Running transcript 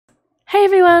Hey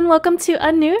everyone, welcome to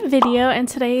a new video. In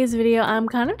today's video, I'm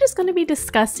kind of just going to be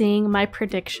discussing my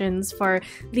predictions for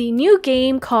the new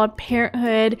game called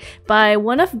Parenthood by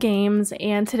Wonuf Games,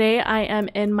 and today I am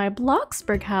in my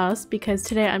Bloxburg house because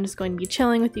today I'm just going to be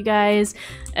chilling with you guys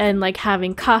and like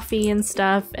having coffee and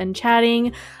stuff and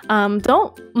chatting.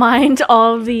 Don't mind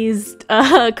all of these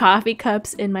coffee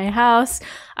cups in my house.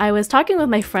 I was talking with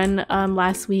my friend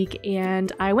last week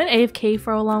and I went AFK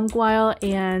for a long while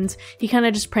and he kind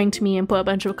of just pranked me and put a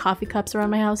bunch of coffee cups around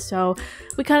my house, so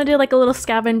we kind of did like a little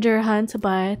scavenger hunt,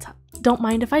 but don't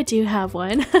mind if I do have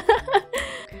one.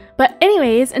 But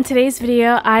anyways, in today's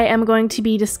video I am going to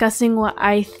be discussing what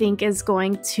I think is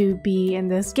going to be in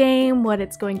this game, what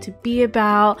it's going to be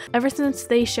about. Ever since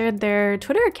they shared their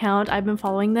Twitter account, I've been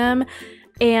following them.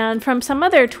 And from some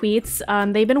of their tweets,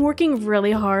 they've been working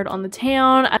really hard on the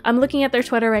town. I'm looking at their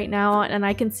Twitter right now and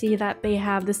I can see that they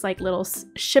have this like little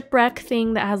shipwreck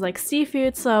thing that has like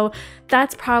seafood. So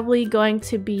that's probably going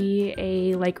to be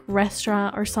a like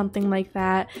restaurant or something like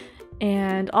that.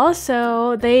 And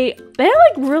also they have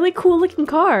like really cool looking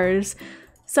cars.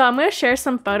 So I'm going to share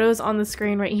some photos on the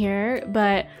screen right here,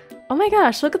 but oh my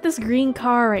gosh, look at this green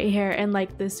car right here and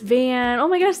like this van. Oh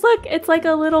my gosh, look, it's like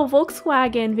a little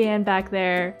Volkswagen van back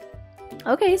there.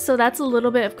 Okay, so that's a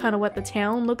little bit of kind of what the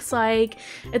town looks like.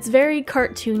 It's very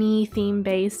cartoony, theme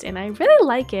based, and I really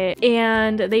like it.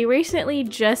 And they recently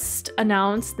just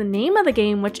announced the name of the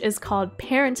game, which is called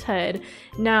Parenthood.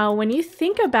 Now, when you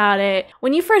think about it,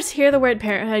 when you first hear the word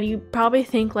parenthood, you probably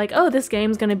think like, oh, this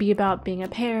game's gonna be about being a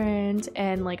parent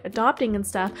and like adopting and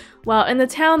stuff. Well, in the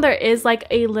town, there is like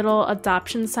a little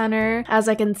adoption center, as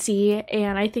I can see,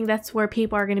 and I think that's where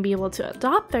people are gonna be able to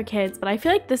adopt their kids. But I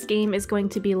feel like this game is going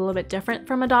to be a little bit different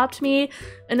from Adopt Me.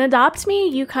 In Adopt Me,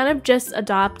 you kind of just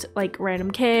adopt like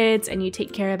random kids and you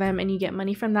take care of them and you get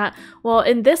money from that. Well,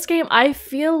 in this game, I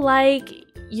feel like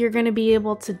you're gonna be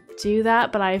able to do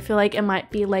that, but I feel like it might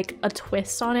be like a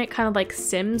twist on it, kind of like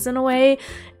Sims in a way.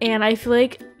 And I feel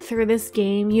like through this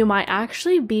game, you might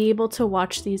actually be able to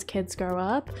watch these kids grow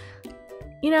up.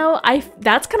 You know,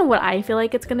 that's kind of what I feel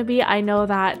like it's going to be. I know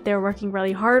that they're working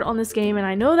really hard on this game, and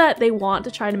I know that they want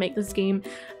to try to make this game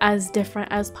as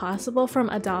different as possible from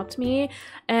Adopt Me.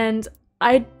 And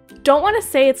I don't want to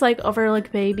say it's like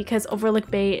Overlook Bay, because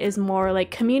Overlook Bay is more like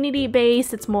community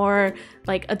based. It's more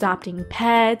like adopting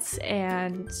pets,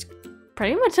 and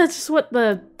pretty much that's just what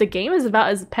the game is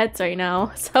about, is pets right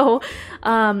now. So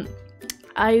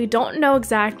I don't know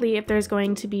exactly if there's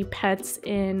going to be pets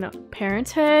in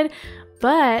Parenthood,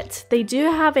 but they do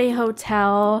have a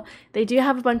hotel, they do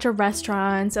have a bunch of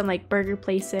restaurants and like burger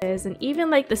places, and even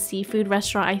like the seafood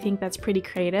restaurant. I think that's pretty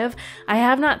creative. I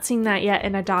have not seen that yet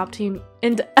in Adopting,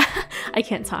 and I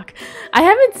can't talk. I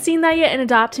haven't seen that yet in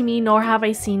Adopting Me, nor have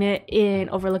I seen it in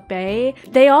Overlook Bay.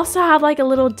 They also have like a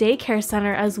little daycare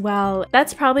center as well.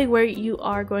 That's probably where you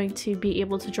are going to be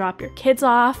able to drop your kids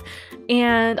off.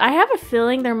 And I have a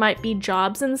feeling there might be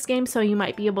jobs in this game, so you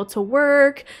might be able to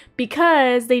work,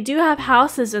 because they do have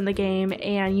houses in the game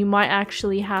and you might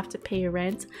actually have to pay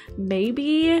rent,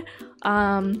 maybe.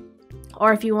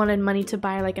 Or if you wanted money to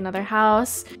buy like another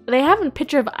house. They have a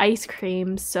picture of ice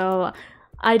cream, so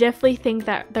I definitely think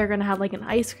that they're gonna have like an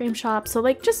ice cream shop. So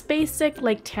like just basic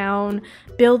like town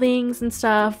buildings and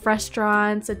stuff,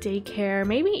 restaurants, a daycare,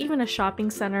 maybe even a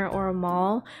shopping center or a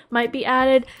mall might be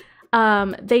added.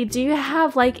 They do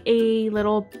have like a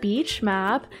little beach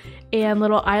map and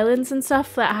little islands and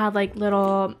stuff that have like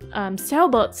little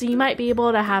sailboats, so you might be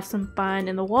able to have some fun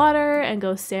in the water and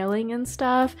go sailing and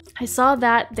stuff. I saw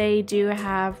that they do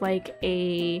have like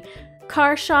a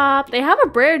car shop. They have a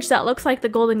bridge that looks like the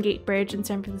Golden Gate Bridge in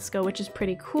San Francisco, which is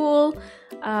pretty cool.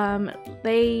 I'm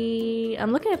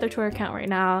looking at their Twitter account right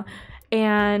now,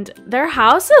 and their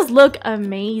houses look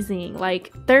amazing.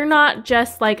 Like, they're not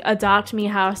just like Adopt Me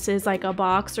houses, like a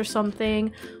box or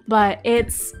something, but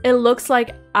it looks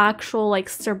like actual like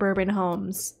suburban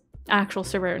homes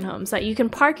that you can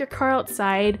park your car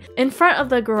outside in front of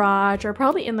the garage, or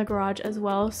probably in the garage as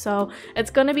well. So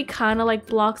it's gonna be kind of like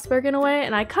Bloxburg in a way,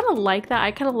 and I kind of like that.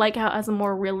 I kind of like how it has a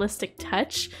more realistic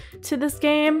touch to this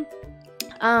game.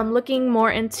 Looking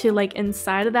more into like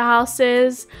inside of the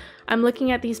houses, I'm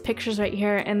looking at these pictures right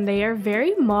here and they are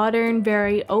very modern,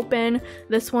 very open.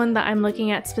 This one that I'm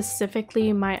looking at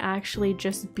specifically might actually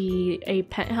just be a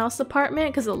penthouse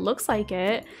apartment, because it looks like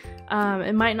it.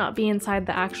 It might not be inside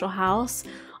the actual house.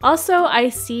 Also, I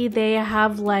see they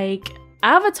have like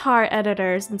avatar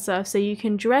editors and stuff, so you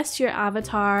can dress your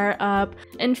avatar up.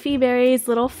 In Feeberry's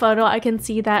little photo, I can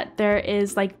see that there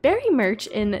is like berry merch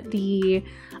in the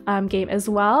game as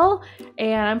well,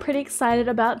 and I'm pretty excited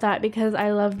about that because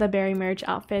I love the berry merge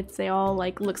outfits. They all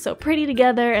like look so pretty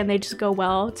together and they just go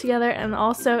well together. And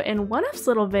also in Wonuf's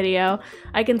little video,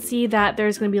 I can see that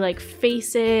there's going to be like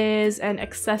faces and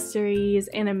accessories,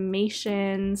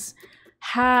 animations,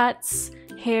 hats,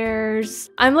 hairs.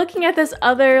 I'm looking at this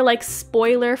other like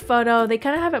spoiler photo. They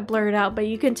kind of have it blurred out, but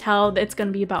you can tell that it's going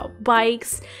to be about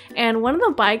bikes, and one of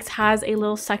the bikes has a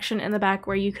little section in the back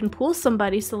where you can pull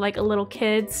somebody, so like a little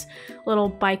kid's little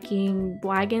biking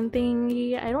wagon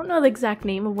thingy. I don't know the exact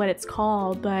name of what it's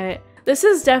called, but this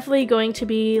is definitely going to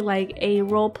be like a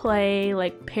role play,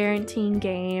 like parenting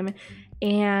game.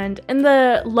 And in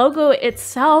the logo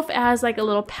itself, it has like a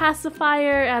little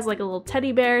pacifier, it has like a little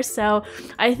teddy bear, so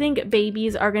I think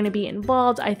babies are going to be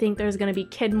involved. I think there's going to be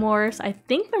kid morphs. I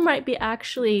think there might be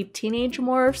actually teenage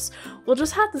morphs. We'll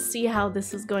just have to see how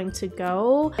this is going to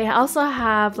go. They also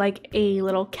have like a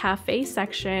little cafe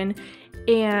section,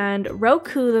 and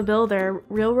Roku the builder,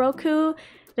 Real Roku,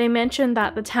 they mentioned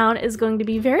that the town is going to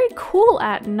be very cool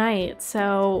at night,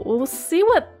 so we'll see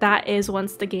what that is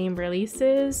once the game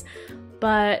releases.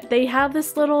 But they have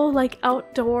this little like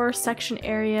outdoor section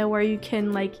area where you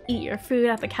can like eat your food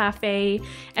at the cafe,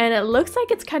 and it looks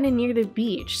like it's kind of near the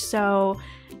beach, so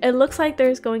it looks like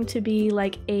there's going to be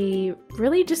like a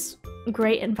really just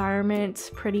great environment,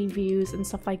 pretty views and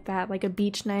stuff like that, like a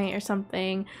beach night or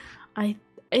something.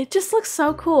 It just looks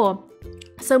so cool.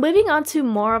 So moving on to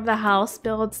more of the house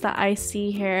builds that I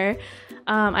see here,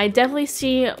 I definitely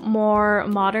see more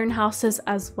modern houses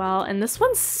as well, and this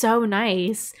one's so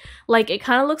nice. Like, it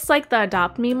kind of looks like the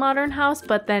Adopt Me modern house,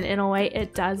 but then in a way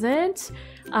it doesn't.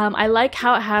 I like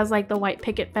how it has like the white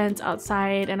picket fence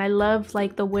outside, and I love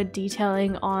like the wood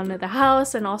detailing on the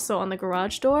house and also on the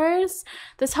garage doors.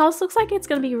 This house looks like it's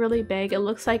gonna be really big. It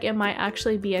looks like it might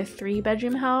actually be a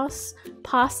 3-bedroom house,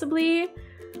 possibly.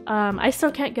 I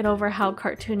still can't get over how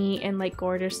cartoony and like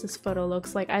gorgeous this photo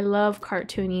looks. Like, I love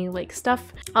cartoony like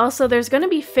stuff. Also, there's gonna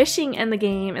be fishing in the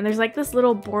game, and there's like this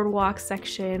little boardwalk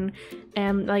section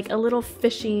and like a little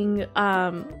fishing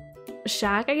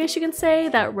shack, I guess you can say,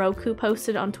 that Roku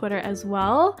posted on Twitter as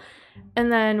well.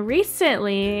 And then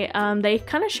recently, they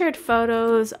kind of shared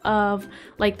photos of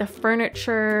like the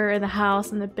furniture in the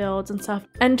house and the builds and stuff.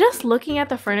 And just looking at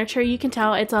the furniture, you can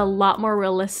tell it's a lot more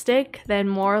realistic than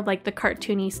more like the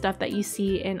cartoony stuff that you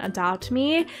see in Adopt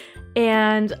Me.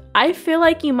 And I feel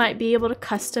like you might be able to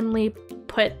customly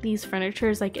put these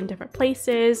furnitures like in different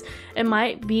places. It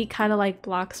might be kind of like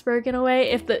Bloxburg in a way.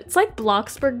 If it's like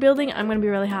Bloxburg building, I'm gonna be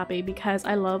really happy because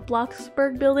I love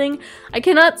Bloxburg building. I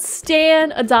cannot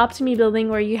stand Adopt Me building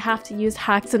where you have to use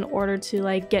hacks in order to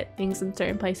like get things in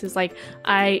certain places. Like,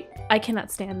 I cannot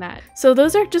stand that. So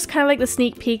those are just kind of like the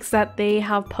sneak peeks that they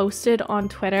have posted on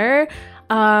Twitter.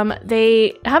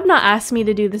 They have not asked me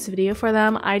to do this video for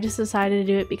them. I just decided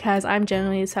to do it because I'm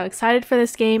genuinely so excited for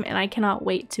this game and I cannot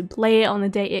wait to play it on the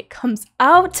day it comes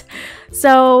out.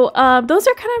 So those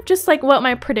are kind of just like what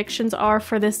my predictions are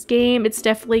for this game. It's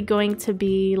definitely going to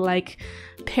be like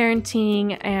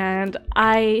parenting, and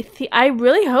I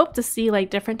really hope to see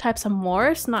like different types of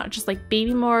morphs, not just like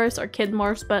baby morphs or kid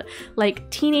morphs, but like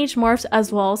teenage morphs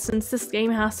as well. Since this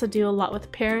game has to do a lot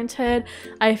with parenthood,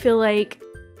 I feel like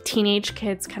teenage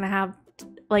kids kind of have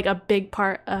like a big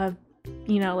part of,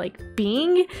 you know, like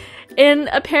being in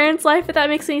a parent's life, if that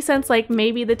makes any sense. Like,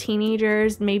 maybe the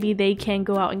teenagers, maybe they can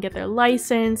go out and get their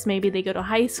license, maybe they go to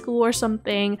high school or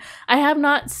something. I have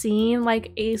not seen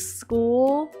like a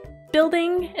school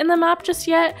building in the map just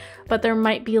yet, but there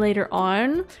might be later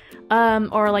on,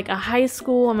 or like a high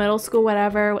school, a middle school,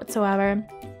 whatever whatsoever.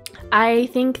 I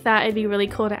think that it'd be really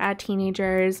cool to add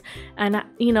teenagers and,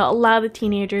 you know, allow the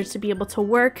teenagers to be able to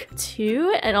work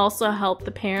too, and also help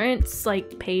the parents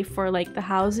like pay for like the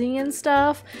housing and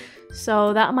stuff.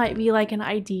 So that might be like an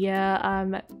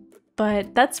idea.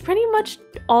 But that's pretty much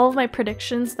all of my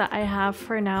predictions that I have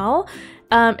for now.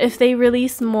 If they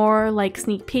release more like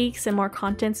sneak peeks and more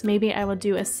contents, maybe I will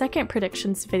do a second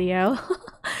predictions video.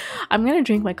 I'm gonna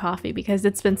drink my coffee because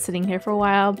it's been sitting here for a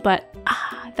while, but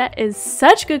that is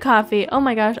such good coffee. Oh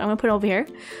my gosh, I'm gonna put it over here.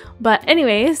 But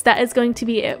anyways, that is going to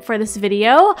be it for this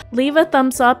video. Leave a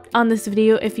thumbs up on this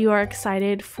video if you are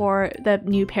excited for the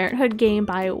new Parenthood game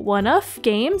by Wonuf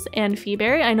Games and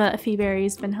Feeberry. I know that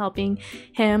Feeberry's been helping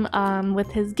him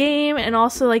with his game, and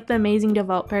also like the amazing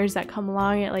developers that come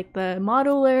along, like the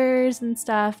modelers and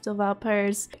stuff,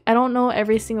 developers. I don't know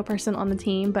every single person on the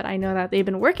team, but I know that they've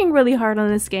been working really hard on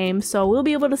this game, so we'll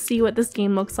be able to see what this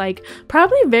game looks like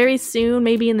probably very soon,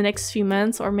 maybe in the next few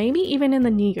months, or maybe even in the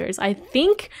New Year's. I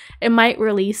think it might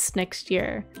release next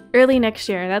year, early next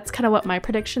year. That's kind of what my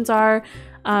predictions are.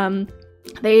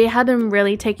 they had them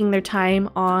really taking their time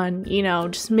on, you know,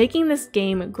 just making this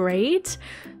game great.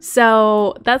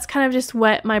 So that's kind of just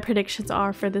what my predictions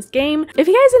are for this game. If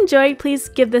you guys enjoyed, please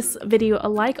give this video a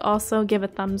like. Also give a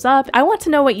thumbs up. I want to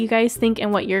know what you guys think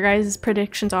and what your guys'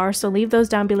 predictions are, so leave those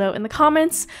down below in the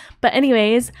comments. But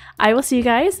anyways, I will see you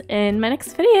guys in my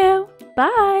next video.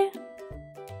 Bye!